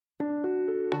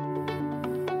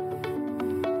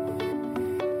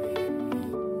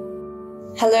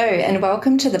Hello and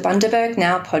welcome to the Bundaberg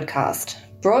Now podcast,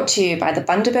 brought to you by the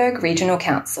Bundaberg Regional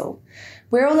Council.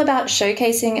 We're all about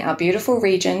showcasing our beautiful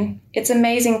region, its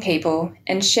amazing people,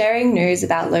 and sharing news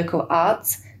about local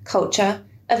arts, culture,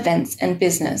 events and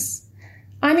business.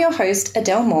 I'm your host,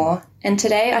 Adele Moore, and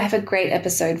today I have a great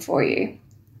episode for you.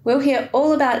 We'll hear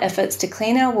all about efforts to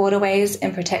clean our waterways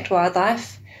and protect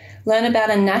wildlife, learn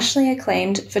about a nationally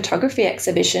acclaimed photography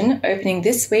exhibition opening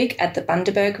this week at the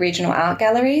Bundaberg Regional Art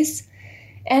Galleries,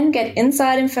 and get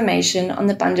inside information on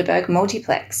the Bundaberg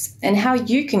Multiplex and how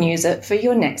you can use it for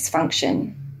your next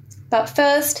function. But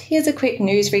first, here's a quick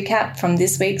news recap from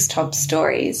this week's top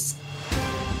stories.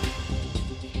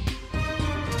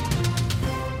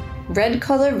 Red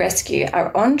Collar Rescue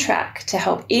are on track to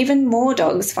help even more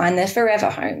dogs find their forever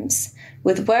homes,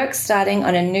 with work starting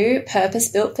on a new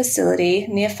purpose-built facility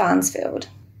near Farnsfield.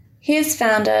 Here's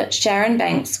founder Sharon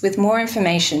Banks with more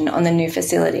information on the new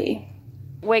facility.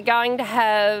 We're going to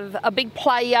have a big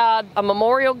play yard, a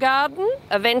memorial garden,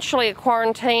 eventually a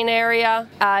quarantine area,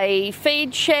 a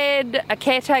feed shed, a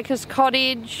caretaker's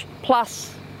cottage,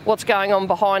 plus what's going on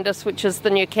behind us, which is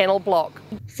the new kennel block.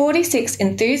 46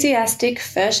 enthusiastic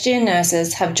first-year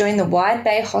nurses have joined the Wide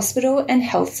Bay Hospital and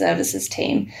Health Services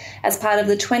team as part of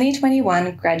the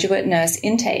 2021 graduate nurse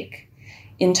intake.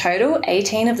 In total,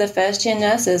 18 of the first-year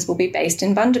nurses will be based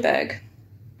in Bundaberg.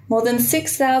 More than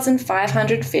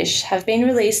 6,500 fish have been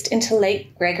released into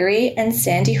Lake Gregory and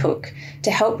Sandy Hook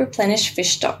to help replenish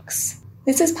fish stocks.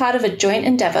 This is part of a joint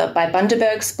endeavour by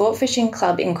Bundaberg Sport Fishing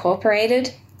Club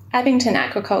Incorporated, Abington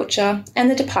Aquaculture,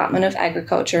 and the Department of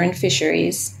Agriculture and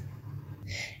Fisheries.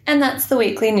 And that's the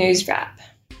weekly news wrap.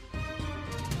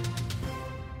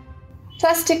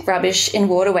 Plastic rubbish in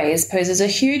waterways poses a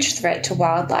huge threat to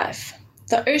wildlife.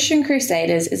 The Ocean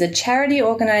Crusaders is a charity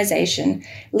organisation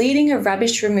leading a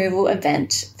rubbish removal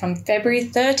event from February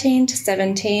 13 to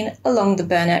 17 along the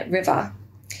Burnett River.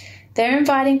 They're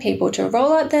inviting people to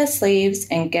roll up their sleeves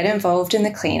and get involved in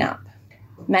the cleanup.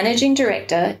 Managing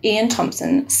Director Ian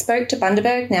Thompson spoke to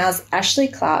Bundaberg Now's Ashley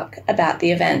Clark about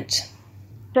the event.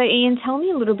 So Ian, tell me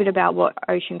a little bit about what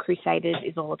Ocean Crusaders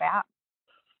is all about.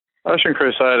 Ocean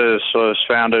Crusaders was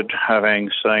founded having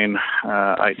seen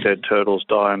 8 dead turtles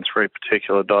die and 3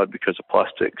 particular died because of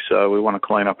plastic. So we want to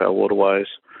clean up our waterways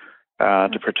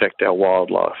to protect our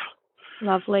wildlife.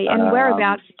 Lovely. And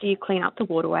whereabouts do you clean up the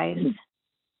waterways?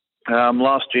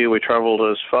 Last year we travelled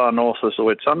as far north as the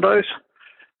Whitsundays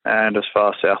and as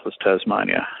far south as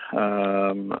Tasmania.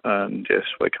 And yes,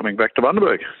 we're coming back to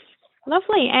Bundaberg.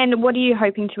 Lovely. And what are you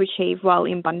hoping to achieve while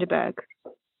in Bundaberg?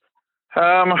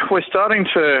 We're starting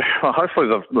to, well, hopefully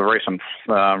the recent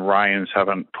rains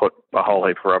haven't put a whole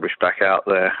heap of rubbish back out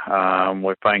there.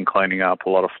 We've been cleaning up a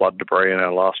lot of flood debris in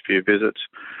our last few visits,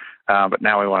 but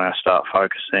now we want to start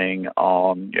focusing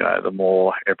on, the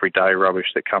more everyday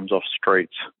rubbish that comes off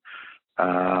streets.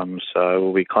 So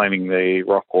we'll be cleaning the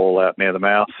rock wall out near the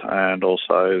mouth and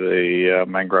also the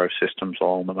mangrove systems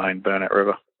along the main Burnett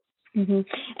River. Mm-hmm.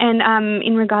 And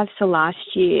in regards to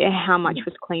last year, how much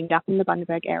was cleaned up in the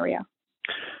Bundaberg area?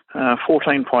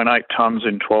 14.8 tonnes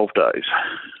in 12 days.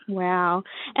 Wow.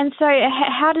 And so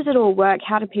how does it all work?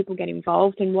 How do people get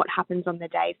involved and what happens on the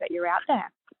days that you're out there?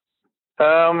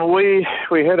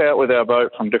 We head out with our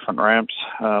boat from different ramps.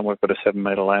 We've got a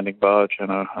 7-metre landing barge and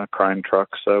a crane truck,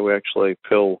 so we actually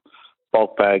fill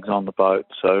bulk bags on the boat.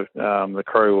 So the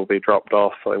crew will be dropped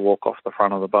off. They walk off the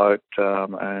front of the boat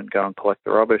and go and collect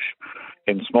the rubbish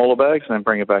in smaller bags and then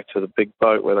bring it back to the big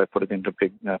boat where they put it into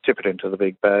tip it into the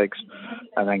big bags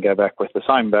and then go back with the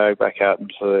same bag back out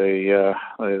into the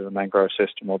mangrove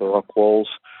system or the rock walls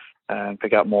and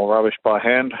pick up more rubbish by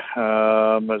hand.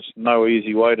 There's no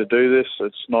easy way to do this.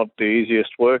 It's not the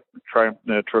easiest work,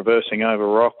 traversing over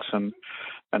rocks and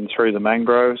through the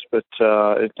mangroves, but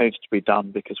it needs to be done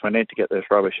because we need to get this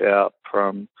rubbish out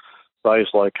from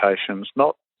those locations,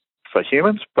 not for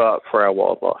humans, but for our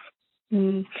wildlife.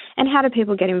 Mm. And how do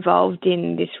people get involved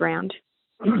in this round?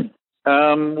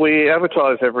 We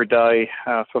advertise every day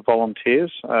for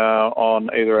volunteers on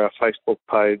either our Facebook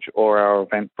page or our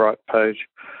Eventbrite page.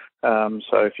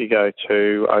 So if you go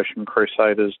to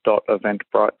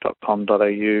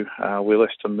oceancrusaders.eventbrite.com.au, we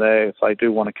list them there. If they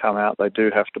do want to come out, they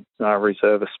do have to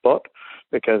reserve a spot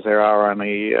because there are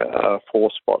only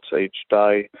 4 spots each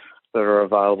day that are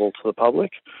available to the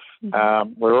public.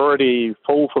 Mm-hmm. We're already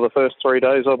full for the first 3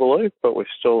 days, I believe, but we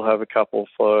still have a couple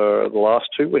for the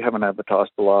last 2. We haven't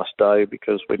advertised the last day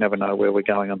because we never know where we're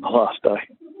going on the last day.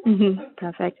 Mm-hmm.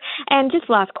 Perfect. And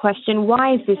just last question,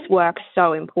 why is this work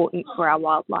so important for our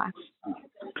wildlife?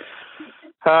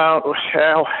 Our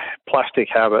plastic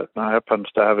habit happens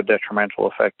to have a detrimental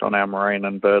effect on our marine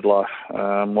and bird life.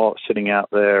 While it's sitting out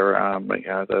there,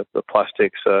 the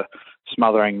plastics are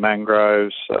smothering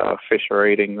mangroves, fish are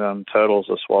eating them, turtles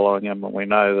are swallowing them, and we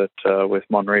know that with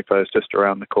Monrepos just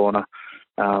around the corner,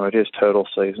 it is turtle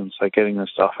season, so getting the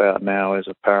stuff out now is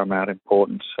of paramount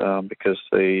importance because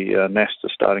the nests are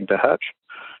starting to hatch,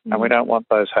 and we don't want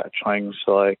those hatchlings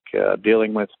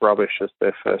dealing with rubbish as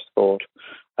their first thought.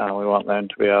 We want them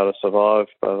to be able to survive,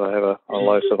 but they have a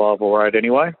low survival rate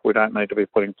anyway. We don't need to be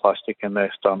putting plastic in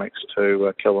their stomachs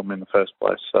to kill them in the first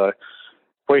place. So if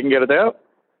we can get it out,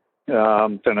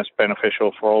 then it's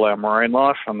beneficial for all our marine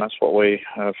life, and that's what we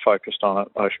have focused on at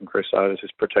Ocean Crusaders, is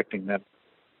protecting them.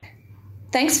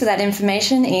 Thanks for that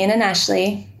information, Ian and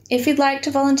Ashley. If you'd like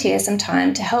to volunteer some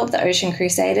time to help the Ocean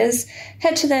Crusaders,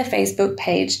 head to their Facebook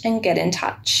page and get in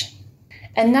touch.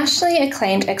 A nationally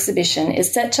acclaimed exhibition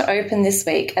is set to open this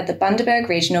week at the Bundaberg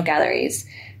Regional Galleries,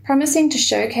 promising to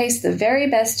showcase the very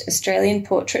best Australian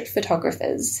portrait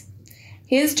photographers.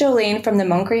 Here's Jolene from the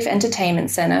Moncrief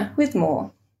Entertainment Centre with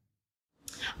more.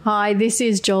 Hi, this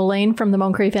is Jolene from the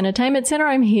Moncrief Entertainment Centre.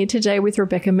 I'm here today with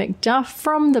Rebecca McDuff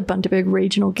from the Bundaberg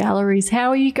Regional Galleries. How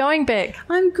are you going, Beck?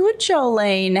 I'm good,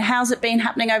 Jolene. How's it been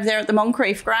happening over there at the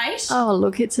Moncrief? Great? Oh,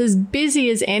 look, it's as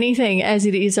busy as anything as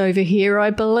it is over here,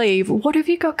 I believe. What have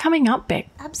you got coming up, Beck?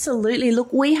 Absolutely.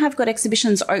 Look, we have got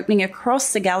exhibitions opening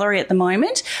across the gallery at the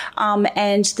moment,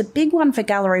 and the big one for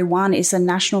Gallery 1 is the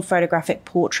National Photographic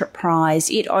Portrait Prize.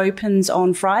 It opens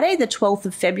on Friday, the 12th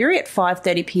of February at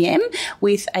 5:30pm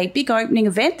with a big opening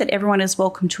event that everyone is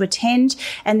welcome to attend,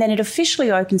 and then it officially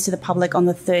opens to the public on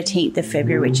the 13th of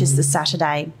February, which is the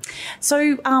Saturday.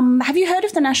 So have you heard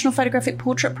of the National Photographic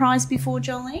Portrait Prize before,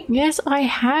 Jolene? Yes, I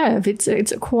have.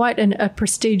 It's quite a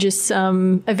prestigious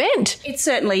event. It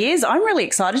certainly is. I'm really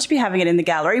excited to be having it in the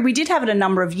gallery. We did have it a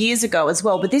number of years ago as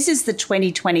well, but this is the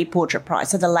 2020 Portrait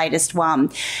Prize, so the latest one.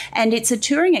 And it's a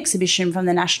touring exhibition from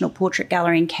the National Portrait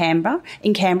Gallery in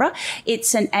Canberra.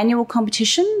 It's an annual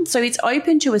competition, so it's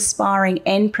open to aspiring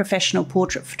and professional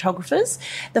portrait photographers.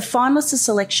 The finalists are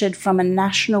selected from a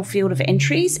national field of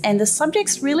entries, and the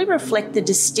subjects really reflect the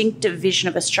distinctive vision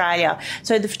of Australia.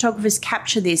 So the photographers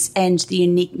capture this and the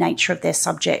unique nature of their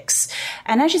subjects.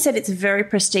 And as you said, it's very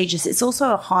prestigious. It's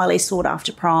also a highly sought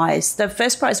after prize. The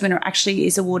first prize winner actually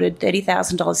is awarded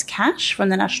 $30,000 cash from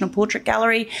the National Portrait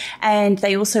Gallery, and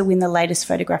they also win the latest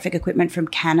photographic equipment from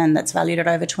Canon that's valued at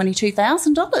over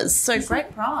 $22,000. So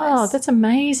great prize. Oh, that's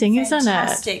amazing, isn't it?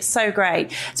 Fantastic, so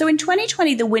great. So in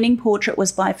 2020, the winning portrait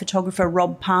was by photographer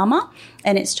Rob Palmer,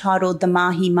 and it's titled The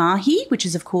Mahi Mahi, which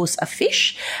is, of course, a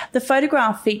fish. The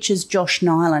photograph features Josh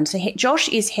Nyland. So Josh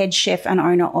is head chef and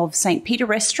owner of St. Peter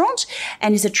Restaurant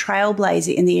and is a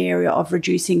trailblazer in the area of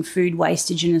reducing food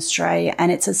wastage in Australia,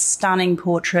 and it's a stunning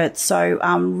portrait, so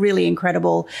really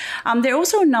incredible. There are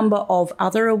also a number of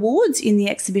other awards in the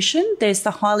exhibition. There's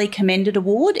the Highly Commended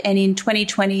Award, and in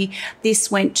 2020, this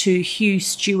went to Hugh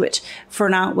Stewart for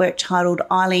an artwork titled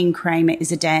Eileen Kramer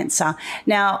is a Dancer.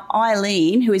 Now,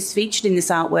 Eileen, who is featured in this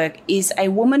artwork, is a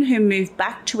woman who moved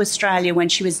back to Australia when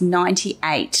she was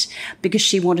 98 because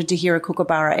she wanted to hear a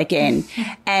kookaburra again.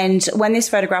 And when this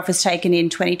photograph was taken in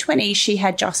 2020, she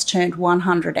had just turned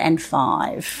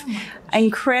 105.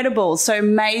 Incredible. So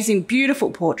amazing,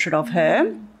 beautiful portrait of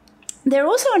her. There are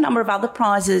also a number of other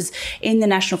prizes in the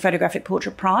National Photographic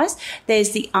Portrait Prize.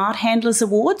 There's the Art Handlers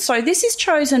Award. So this is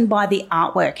chosen by the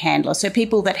artwork handler, so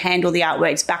people that handle the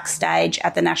artworks backstage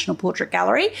at the National Portrait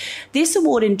Gallery. This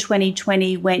award in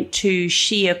 2020 went to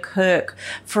Shea Kirk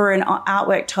for an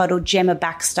artwork titled Gemma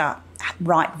Baxter,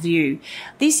 Right View.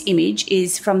 This image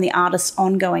is from the artist's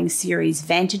ongoing series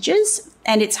Vantages,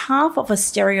 and it's half of a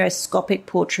stereoscopic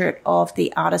portrait of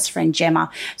the artist's friend Gemma.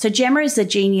 So Gemma is the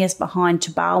genius behind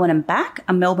To Barwon and Back,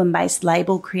 a Melbourne-based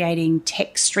label creating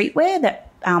tech streetwear that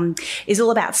is all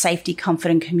about safety,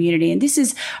 comfort and community. And this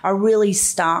is a really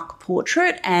stark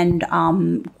portrait and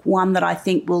one that I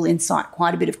think will incite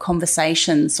quite a bit of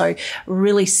conversation. So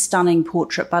really stunning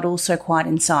portrait, but also quite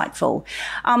insightful.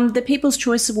 The People's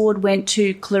Choice Award went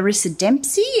to Clarissa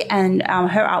Dempsey, and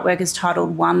her artwork is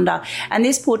titled Wonder. And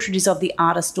this portrait is of the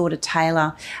artist's daughter,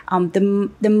 Taylor.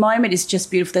 The moment is just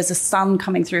beautiful. There's a sun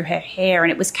coming through her hair,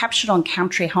 and it was captured on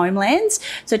country homelands.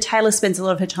 So Taylor spends a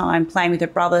lot of her time playing with her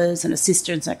brothers and her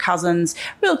sisters and her cousins.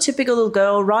 Real typical little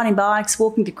girl, riding bikes,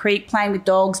 walking the creek, playing with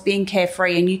dogs, being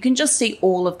carefree, and you can just see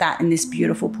all of that in this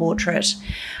beautiful portrait.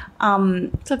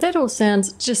 So that all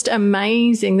sounds just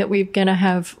amazing that we're going to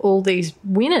have all these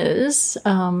winners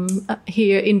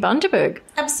here in Bundaberg.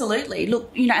 Absolutely.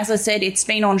 Look, as I said, it's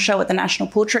been on show at the National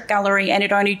Portrait Gallery, and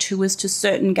it only tours to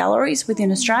certain galleries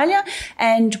within Australia.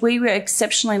 And we were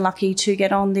exceptionally lucky to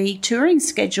get on the touring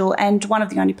schedule, and one of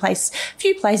the only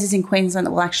few places in Queensland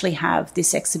that will actually have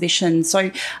this exhibition. So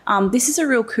this is a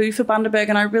real coup for Bundaberg,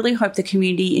 and I really hope the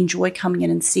community enjoy coming in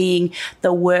and seeing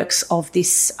the works of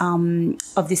this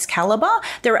calibre.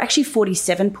 There are actually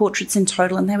 47 portraits in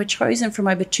total, and they were chosen from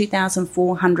over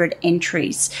 2,400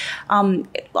 entries.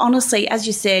 Honestly, as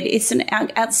you said, it's an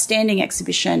outstanding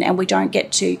exhibition, and we don't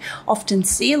get to often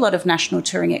see a lot of national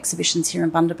touring exhibitions here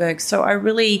in Bundaberg. So I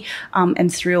really am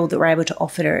thrilled that we're able to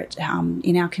offer it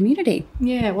in our community.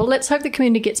 Yeah, well, let's hope the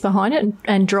community gets behind it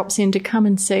and drops in to come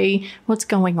and see what's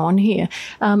going on here.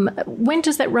 When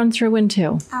does that run through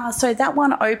until? So that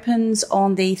one opens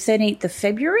on the 13th of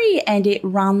February, and it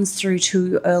runs through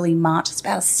to early March. It's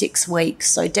about 6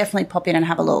 weeks, so definitely pop in and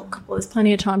have a look. Well, there's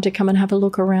plenty of time to come and have a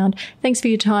look around. Thanks for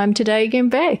your time today again,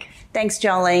 Beck. Thanks,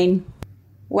 Jolene.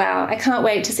 Wow, I can't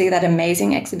wait to see that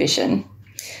amazing exhibition.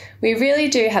 We really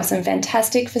do have some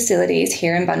fantastic facilities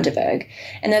here in Bundaberg,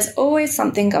 and there's always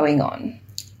something going on.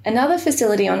 Another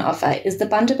facility on offer is the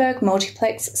Bundaberg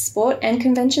Multiplex Sport and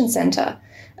Convention Centre,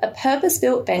 a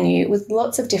purpose-built venue with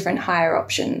lots of different hire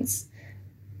options.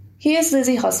 Here's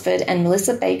Lizzie Hosford and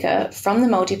Melissa Baker from the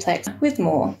Multiplex with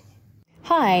more.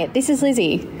 Hi, this is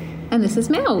Lizzie. And this is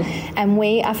Mel. And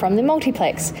we are from the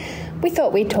Multiplex. We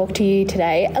thought we'd talk to you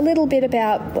today a little bit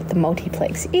about what the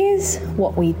Multiplex is,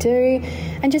 what we do,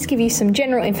 and just give you some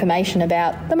general information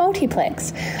about the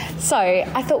Multiplex. So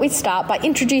I thought we'd start by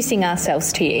introducing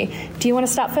ourselves to you. Do you want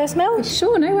to start first, Mel?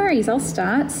 Sure, no worries. I'll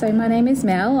start. So my name is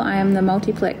Mel. I am the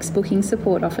Multiplex Booking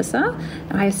Support Officer.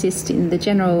 I assist in the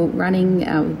general running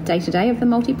day-to-day of the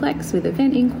Multiplex with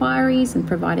event inquiries and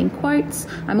providing quotes.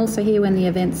 I'm also here when the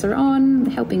events are on,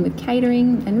 helping with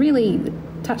catering and really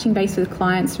touching base with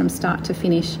clients from start to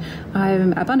finish.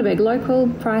 I'm a Bundaberg local.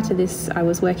 Prior to this, I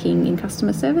was working in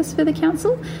customer service for the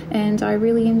council, and I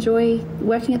really enjoy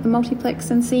working at the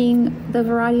Multiplex and seeing the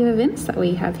variety of events that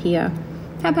we have here.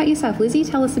 How about yourself, Lizzie?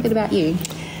 Tell us a bit about you.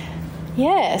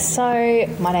 Yeah, so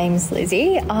my name's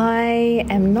Lizzie. I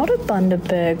am not a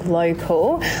Bundaberg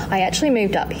local. I actually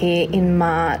moved up here in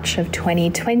March of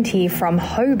 2020 from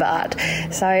Hobart.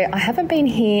 So I haven't been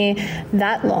here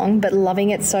that long, but loving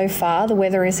it so far. The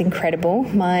weather is incredible.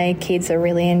 My kids are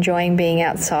really enjoying being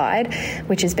outside,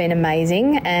 which has been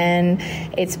amazing. And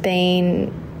it's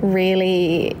been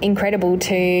really incredible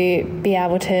to be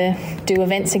able to do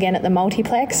events again at the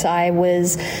Multiplex. I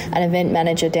was an event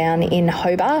manager down in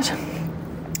Hobart,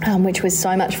 which was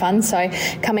so much fun. So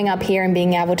coming up here and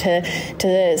being able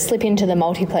to slip into the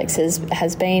Multiplexes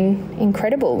has been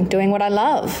incredible, doing what I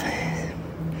love.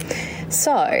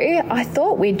 So I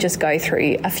thought we'd just go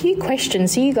through a few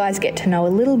questions so you guys get to know a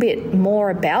little bit more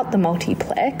about the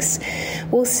Multiplex.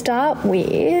 We'll start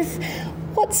with,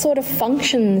 what sort of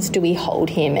functions do we hold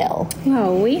here, Mel?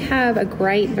 Well, we have a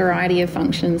great variety of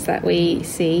functions that we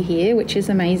see here, which is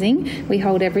amazing. We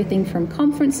hold everything from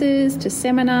conferences to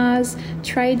seminars,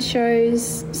 trade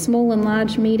shows, small and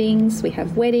large meetings. We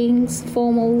have weddings,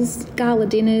 formals, gala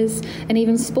dinners, and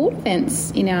even sport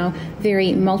events in our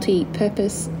very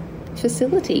multi-purpose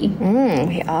facility.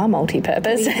 We are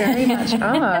multi-purpose. We very much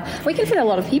are. We can fit a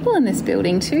lot of people in this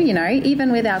building too,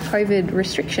 even with our COVID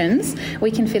restrictions.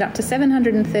 We can fit up to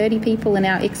 730 people in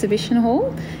our exhibition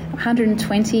hall,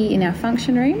 120 in our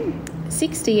function room,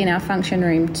 60 in our function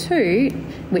room 2,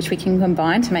 which we can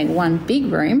combine to make one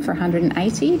big room for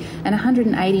 180, and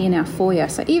 180 in our foyer.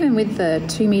 So even with the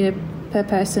 2 metre per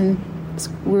person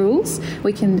rules,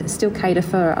 we can still cater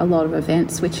for a lot of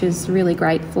events, which is really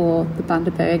great for the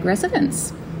Bundaberg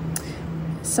residents.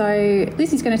 So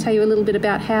Lizzie's going to tell you a little bit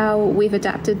about how we've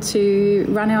adapted to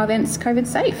run our events COVID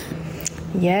safe.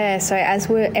 Yeah, so as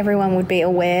everyone would be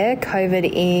aware, COVID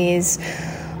is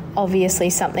obviously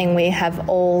something we have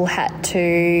all had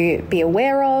to be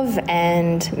aware of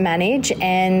and manage,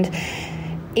 and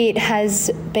it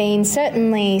has been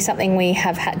certainly something we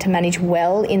have had to manage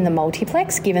well in the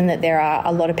Multiplex, given that there are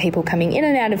a lot of people coming in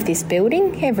and out of this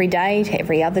building every day to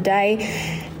every other day.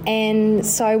 And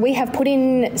so we have put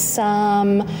in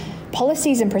some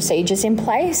policies and procedures in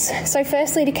place. So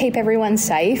firstly, to keep everyone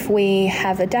safe, we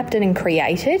have adapted and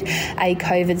created a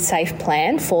COVID-safe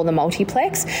plan for the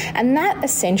multiplex, and that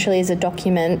essentially is a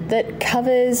document that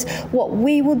covers what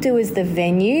we will do as the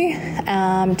venue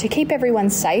to keep everyone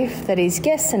safe, that is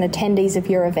guests and attendees of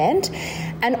your event,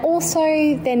 and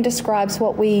also then describes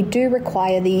what we do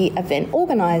require the event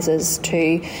organisers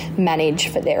to manage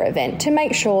for their event to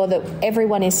make sure that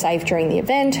everyone is safe during the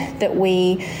event, that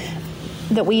we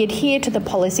adhere to the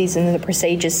policies and the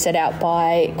procedures set out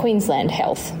by Queensland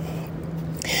Health.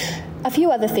 A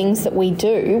few other things that we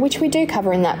do, which we do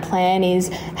cover in that plan, is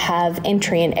have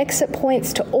entry and exit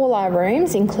points to all our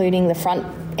rooms, including the front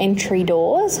entry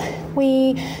doors.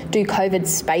 We do COVID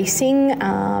spacing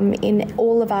in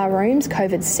all of our rooms,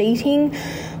 COVID seating.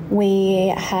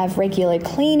 We have regular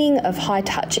cleaning of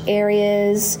high-touch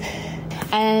areas,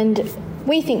 and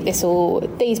we think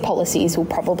these policies will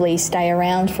probably stay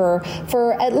around for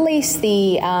at least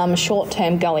the short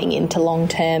term going into long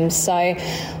term. So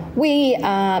we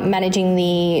are managing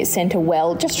the centre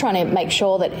well, just trying to make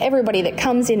sure that everybody that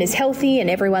comes in is healthy and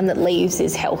everyone that leaves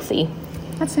is healthy.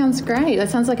 That sounds great. That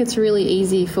sounds like it's really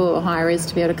easy for hirers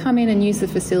to be able to come in and use the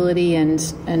facility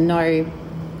and know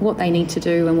what they need to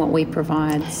do and what we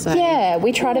provide. So yeah,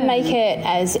 we try to make it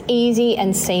as easy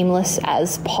and seamless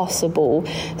as possible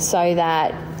so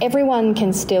that everyone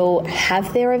can still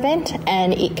have their event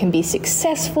and it can be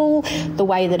successful the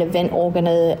way that event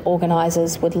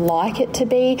organisers would like it to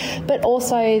be, but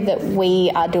also that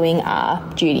we are doing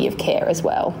our duty of care as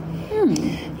well.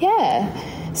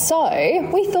 Yeah.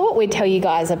 So we thought we'd tell you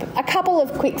guys a couple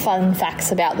of quick fun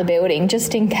facts about the building,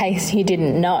 just in case you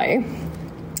didn't know.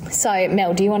 So,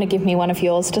 Mel, do you want to give me one of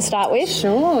yours to start with?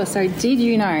 Sure. So, did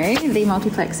you know the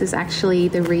multiplex is actually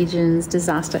the region's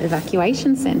disaster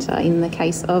evacuation centre in the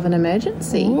case of an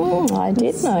emergency? I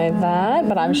did know that,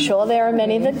 but I'm sure there are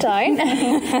many that don't.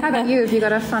 How about you? Have you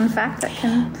got a fun fact that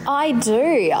can... I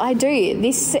do.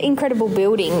 This incredible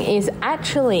building is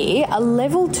actually a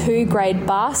level 2 grade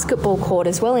basketball court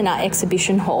as well in our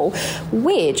exhibition hall,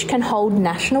 which can hold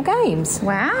national games.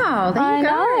 Wow, there you go.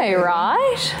 I know,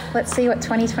 right? Let's see what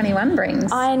 2021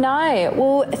 brings. I know.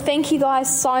 Well, thank you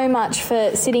guys so much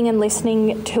for sitting and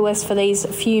listening to us for these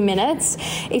few minutes.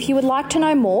 If you would like to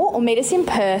know more or meet us in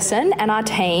person and our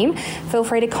team, feel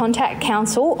free to contact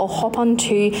Council or hop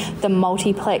onto the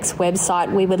Multiplex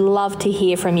website. We would love to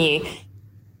hear from you.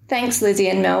 Thanks, Lizzie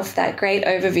and Mel, for that great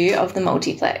overview of the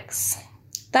multiplex.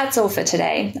 That's all for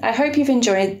today. I hope you've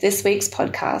enjoyed this week's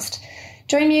podcast.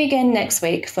 Join me again next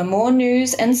week for more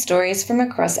news and stories from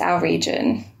across our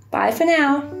region. Bye for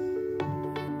now.